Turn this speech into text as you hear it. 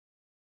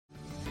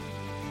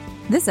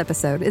This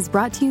episode is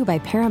brought to you by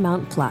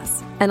Paramount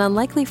Plus. An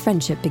unlikely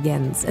friendship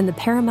begins in the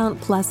Paramount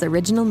Plus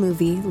original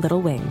movie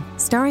Little Wing,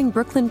 starring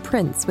Brooklyn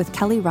Prince with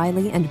Kelly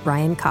Riley and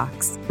Brian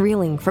Cox.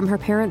 Reeling from her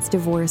parents'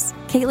 divorce,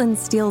 Caitlin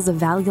steals a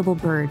valuable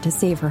bird to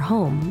save her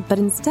home, but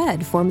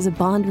instead forms a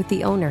bond with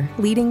the owner,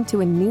 leading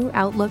to a new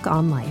outlook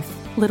on life.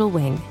 Little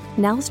Wing,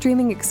 now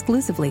streaming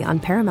exclusively on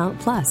Paramount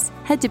Plus.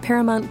 Head to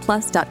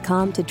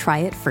ParamountPlus.com to try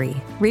it free.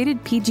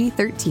 Rated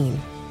PG-13.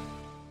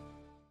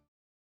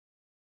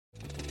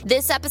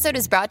 This episode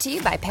is brought to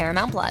you by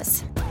Paramount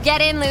Plus.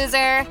 Get in,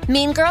 loser!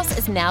 Mean Girls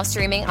is now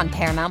streaming on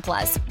Paramount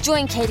Plus.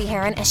 Join Katie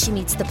Heron as she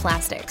meets the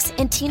plastics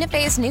in Tina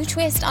Fey's new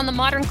twist on the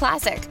modern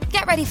classic.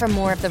 Get ready for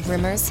more of the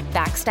rumors,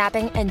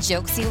 backstabbing, and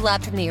jokes you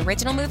loved from the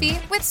original movie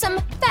with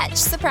some fetch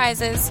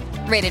surprises.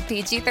 Rated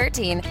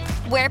PG-13.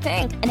 Wear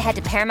pink and head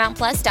to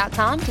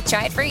ParamountPlus.com to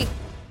try it free.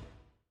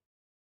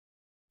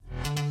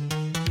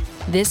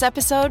 This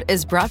episode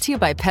is brought to you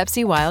by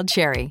Pepsi Wild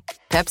Cherry.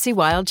 Pepsi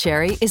Wild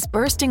Cherry is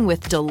bursting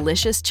with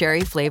delicious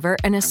cherry flavor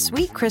and a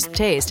sweet, crisp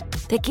taste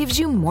that gives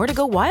you more to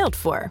go wild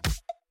for.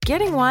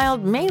 Getting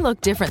wild may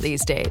look different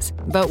these days,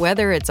 but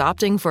whether it's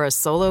opting for a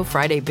solo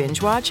Friday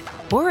binge watch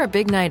or a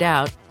big night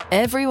out,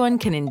 everyone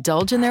can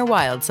indulge in their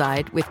wild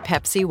side with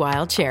Pepsi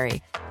Wild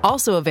Cherry.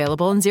 Also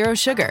available in Zero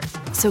Sugar.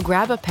 So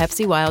grab a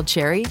Pepsi Wild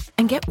Cherry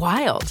and get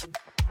wild.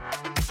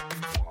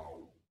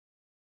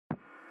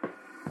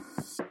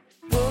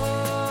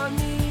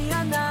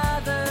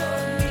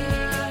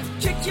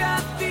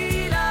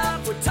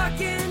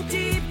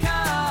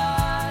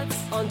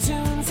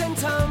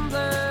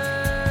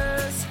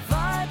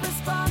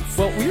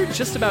 Well, we're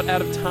just about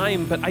out of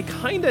time, but I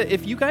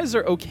if you guys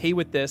are okay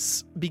with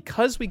this,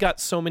 because we got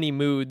so many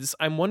moods,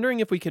 I'm wondering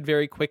if we could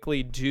very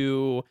quickly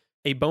do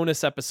a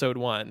bonus episode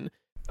one.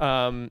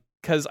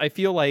 Because I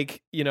feel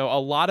like, a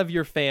lot of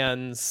your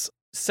fans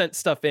sent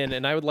stuff in,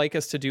 and I would like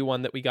us to do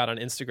one that we got on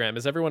Instagram.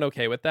 Is everyone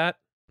okay with that?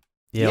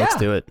 Yeah, let's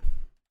do it.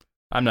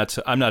 I'm not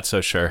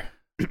so sure.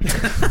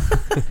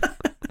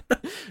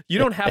 You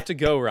don't have to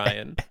go,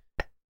 Ryan.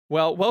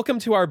 Well, welcome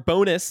to our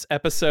bonus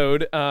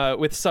episode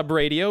with Sub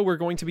Radio. We're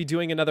going to be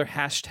doing another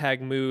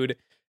hashtag mood.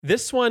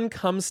 This one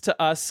comes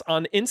to us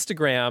on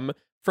Instagram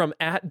from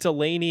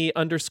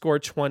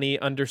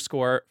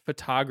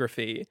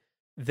 @Delaney_20_photography.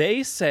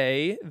 They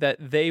say that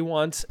they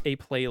want a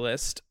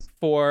playlist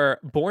for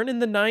Born in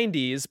the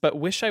 90s, but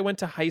wish I went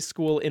to high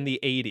school in the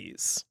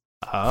 80s.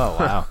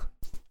 Oh,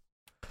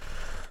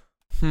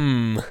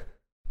 wow.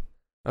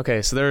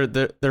 Okay, so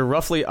they're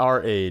roughly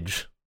our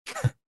age.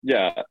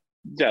 Yeah,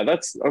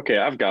 that's okay.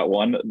 I've got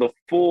one. This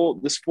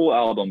full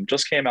album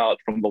just came out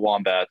from the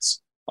Wombats.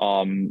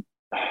 The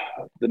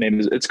name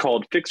it's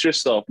called Fix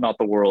Yourself, Not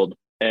the World.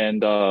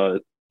 And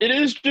it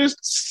is just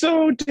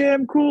so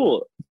damn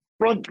cool.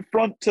 Front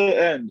to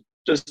end.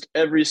 Just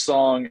every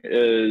song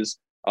is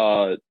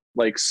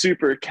like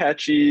super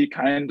catchy,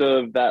 kind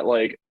of that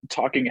like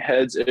Talking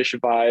Heads-ish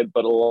vibe,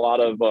 but a lot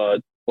of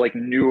like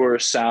newer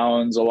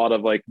sounds, a lot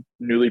of like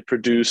newly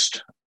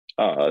produced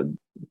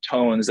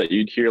tones that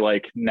you'd hear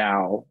like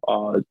now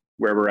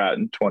where we're at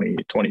in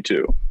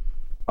 2022.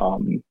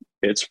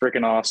 It's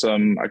freaking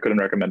awesome. I couldn't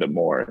recommend it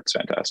more. It's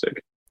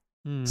fantastic.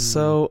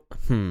 So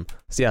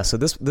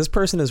this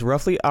person is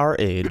roughly our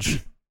age,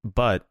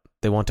 but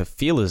they want to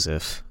feel as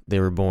if they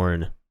were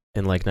born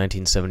in like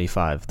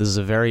 1975. This is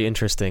a very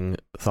interesting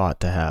thought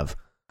to have.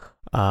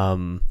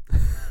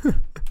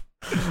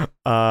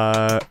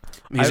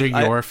 These are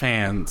your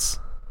fans.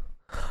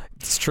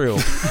 It's true.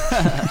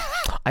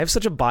 I have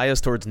such a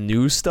bias towards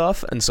new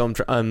stuff, and so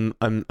I'm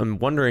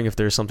wondering if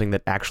there's something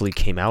that actually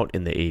came out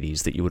in the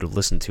 80s that you would have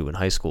listened to in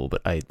high school,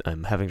 but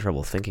I'm having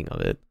trouble thinking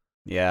of it.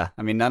 Yeah,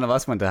 I mean, none of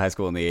us went to high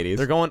school in the 80s.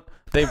 They're going.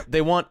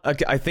 They want.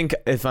 I think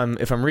if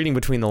I'm reading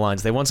between the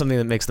lines, they want something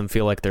that makes them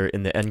feel like they're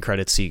in the end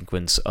credit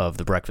sequence of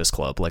The Breakfast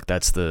Club. Like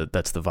that's the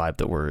vibe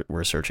that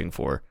we're searching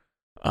for.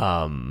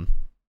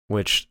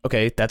 Which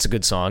that's a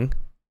good song.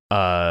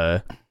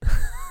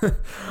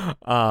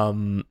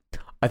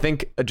 I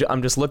think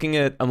I'm looking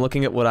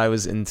at what I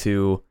was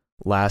into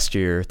last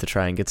year to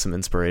try and get some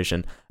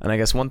inspiration. And I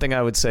guess one thing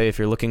I would say, if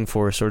you're looking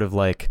for sort of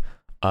like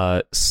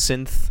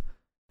synth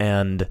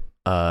and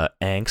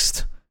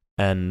angst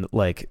and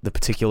like the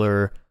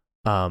particular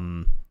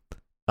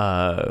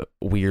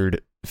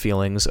weird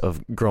feelings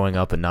of growing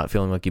up and not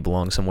feeling like you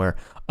belong somewhere,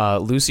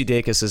 Lucy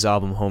Dacus's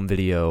album Home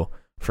Video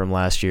from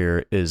last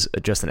year is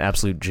just an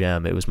absolute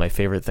gem. It was my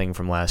favorite thing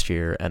from last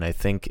year, and I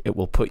think it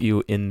will put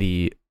you in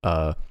the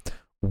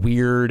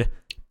weird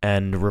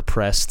and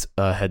repressed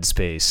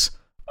headspace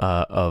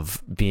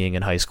of being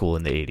in high school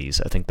in the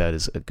 80s. I think that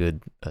is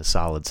a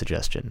solid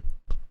suggestion.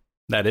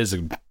 That is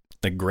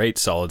a great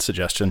solid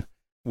suggestion.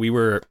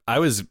 I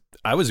was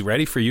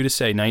ready for you to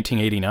say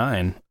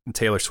 1989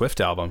 Taylor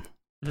Swift album.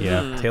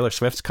 Yeah, Taylor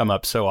Swift's come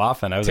up so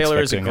often. Taylor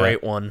is a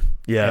great one.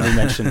 Yeah, and you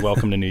mentioned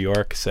Welcome to New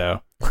York,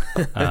 so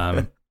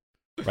right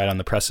on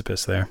the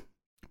precipice there.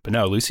 But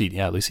no, Lucy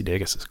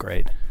Dacus is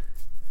great.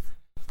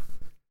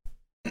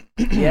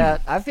 Yeah,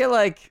 I feel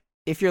like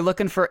if you're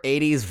looking for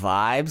 80s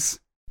vibes,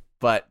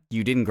 but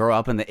you didn't grow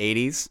up in the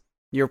 80s,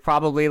 you're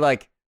probably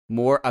like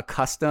more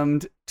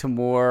accustomed to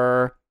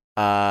more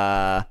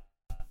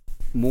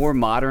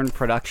modern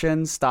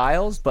production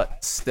styles,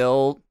 but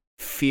still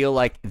feel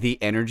like the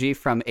energy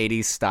from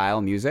 80s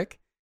style music.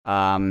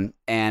 And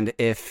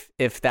if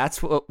that's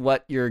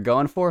what you're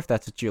going for, if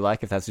that's what you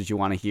like, if that's what you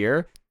want to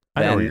hear,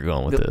 I know where you're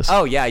going with this.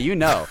 Oh yeah,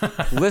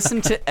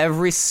 listen to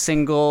every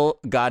single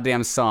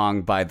goddamn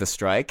song by The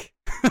Strike.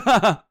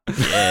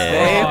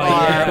 They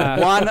are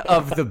one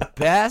of the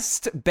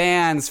best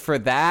bands for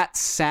that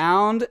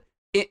sound.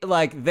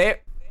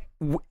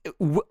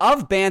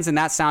 Of bands in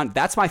that sound,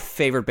 that's my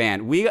favorite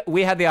band.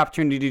 We had the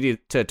opportunity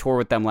to tour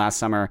with them last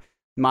summer.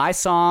 My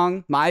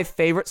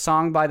favorite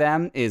song by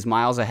them is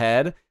Miles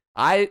Ahead.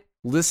 I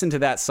listen to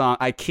that song.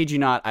 I kid you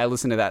not. I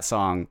listen to that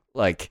song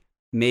like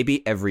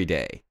maybe every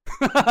day,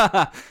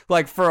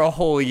 like for a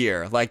whole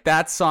year. Like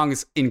that song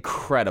is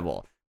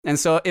incredible. And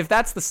so if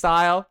that's the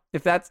style,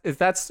 if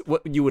that's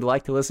what you would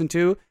like to listen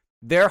to,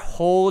 their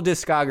whole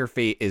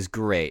discography is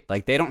great.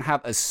 Like they don't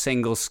have a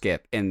single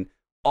skip in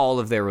all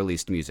of their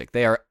released music.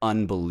 They are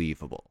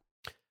unbelievable.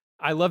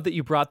 I love that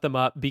you brought them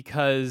up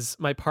because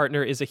my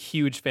partner is a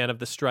huge fan of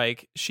The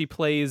Strike. She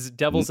plays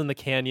Devils in the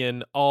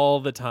Canyon all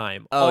the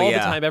time. The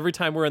time, every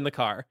time we're in the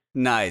car.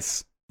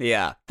 Nice.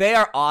 Yeah. They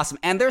are awesome.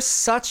 And they're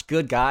such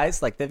good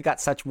guys. Like they've got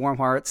such warm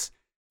hearts.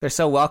 They're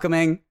so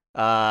welcoming,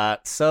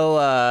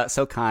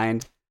 so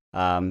kind.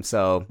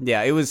 So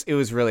yeah, it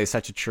was really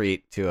such a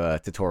treat to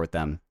tour with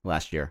them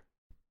last year.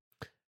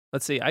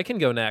 Let's see. I can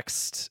go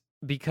next.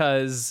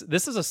 Because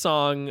this is a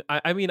song,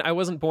 I mean, I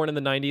wasn't born in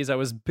the 90s. I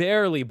was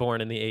barely born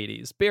in the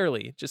 80s.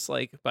 Barely, just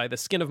like by the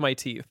skin of my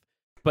teeth.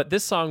 But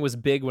this song was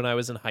big when I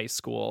was in high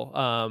school.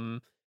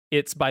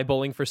 It's by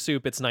Bowling for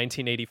Soup. It's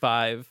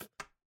 1985.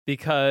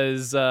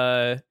 Because,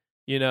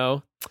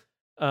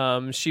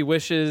 she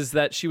wishes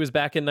that she was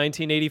back in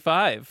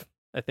 1985.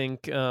 I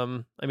think,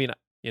 I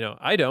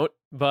don't.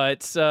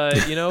 But,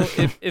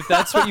 if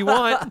that's what you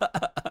want...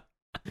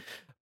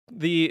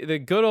 The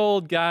good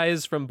old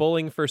guys from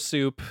Bowling for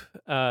Soup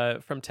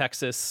from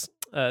Texas,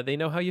 they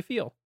know how you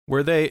feel.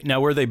 Were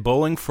they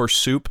bowling for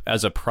soup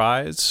as a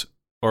prize,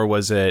 or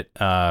was it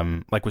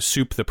was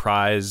soup the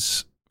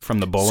prize from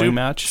the bowling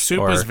match? Soup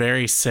was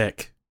very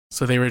sick,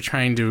 so they were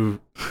trying to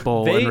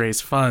bowl and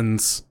raise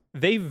funds.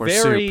 They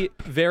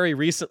very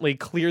recently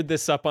cleared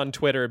this up on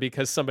Twitter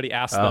because somebody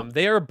asked them.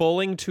 They are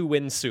bowling to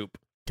win soup.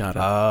 Got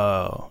it.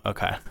 Oh,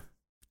 okay.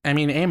 I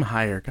mean, aim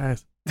higher,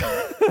 guys.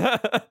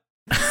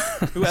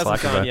 Who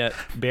hasn't gone yet?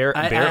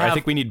 I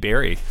think we need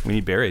Barry. We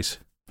need berries.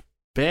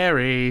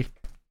 Barry.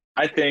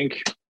 I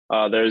think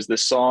there's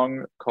this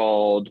song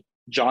called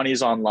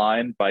Johnny's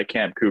Online by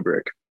Camp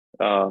Kubrick.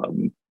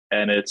 And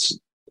it's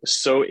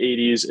so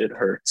 80s it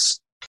hurts.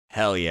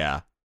 Hell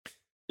yeah.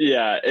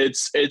 Yeah,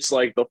 it's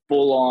like the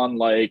full on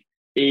like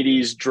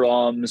 80s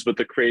drums with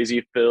the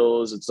crazy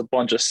fills. It's a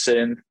bunch of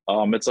synth.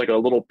 It's like a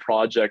little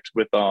project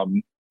with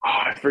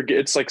I forget,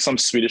 it's like some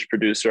Swedish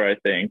producer, I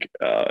think.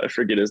 I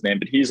forget his name,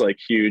 but he's like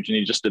huge, and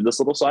he just did this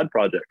little side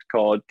project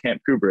called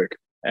Camp Kubrick,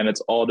 and it's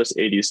all just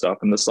 80s stuff.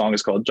 And the song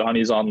is called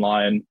Johnny's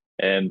Online,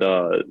 and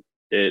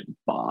it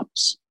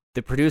bops.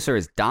 The producer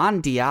is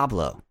Don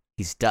Diablo.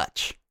 He's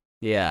Dutch.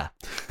 Yeah.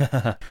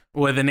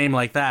 With a name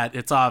like that,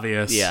 it's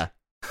obvious. Yeah.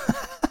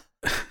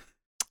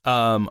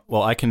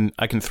 Well, I can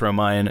throw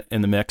mine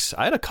in the mix.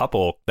 I had a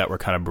couple that were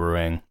kind of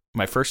brewing.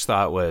 My first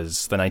thought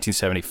was the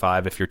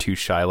 1975, If You're Too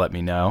Shy, Let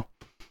Me Know.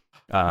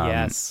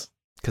 Yes.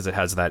 Because it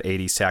has that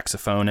 80s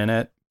saxophone in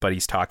it, but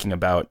he's talking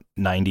about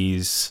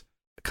 90s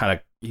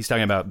he's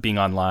talking about being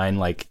online,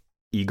 like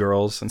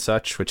e-girls and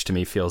such, which to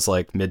me feels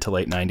like mid to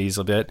late 90s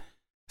a bit.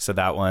 So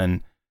that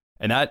one,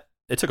 and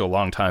it took a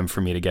long time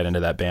for me to get into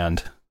that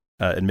band.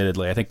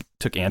 Admittedly, I think it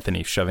took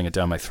Anthony shoving it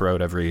down my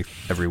throat every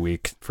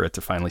week for it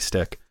to finally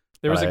stick.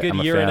 There was a good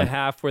year and a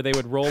half where they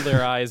would roll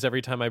their eyes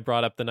every time I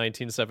brought up the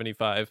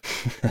 1975.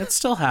 It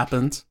still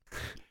happens.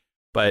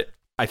 But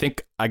I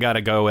think I got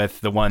to go with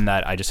the one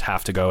that I just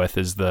have to go with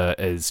is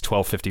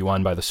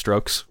 1251 by The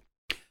Strokes,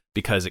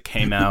 because it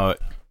came out.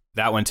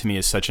 That one to me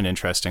is such an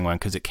interesting one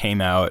because it came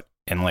out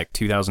in like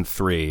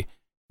 2003,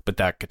 but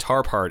that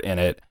guitar part in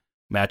it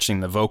matching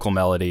the vocal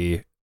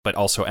melody, but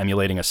also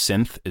emulating a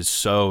synth is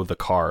so The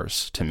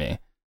Cars to me.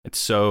 It's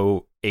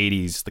so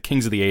 80s, the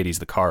kings of the 80s,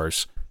 The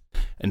Cars.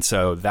 And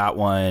so that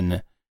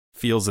one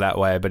feels that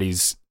way, but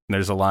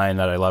there's a line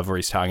that I love where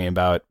he's talking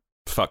about,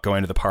 fuck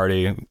going to the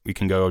party, we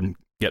can go and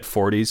get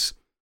 40s,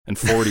 and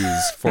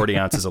 40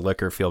 ounces of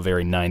liquor feel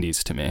very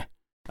 90s to me,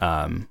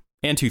 and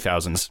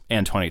 2000s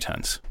and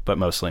 2010s, but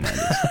mostly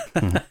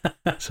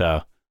 90s.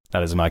 So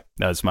that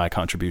is my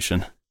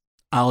contribution.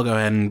 I'll go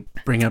ahead and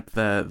bring up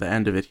the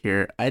end of it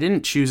here. I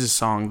didn't choose a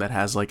song that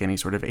has like any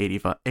sort of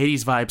 80s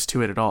vibes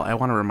to it at all. I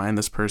want to remind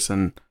this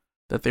person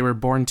that they were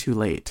born too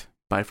late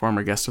by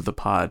former guest of the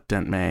pod,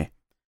 Dent May.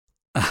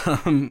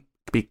 You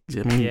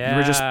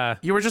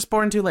were just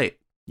born too late.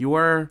 You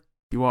are,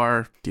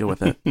 deal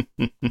with it.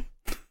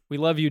 We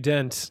love you,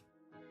 Dent.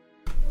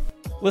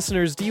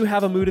 Listeners, do you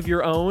have a mood of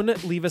your own?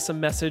 Leave us a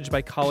message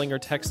by calling or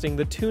texting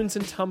the Tunes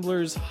and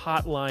Tumblers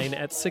hotline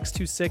at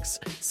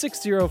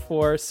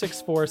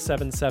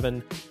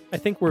 626-604-6477. I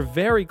think we're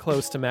very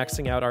close to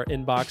maxing out our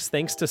inbox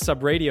thanks to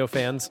Sub Radio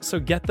fans, so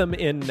get them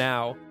in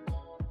now.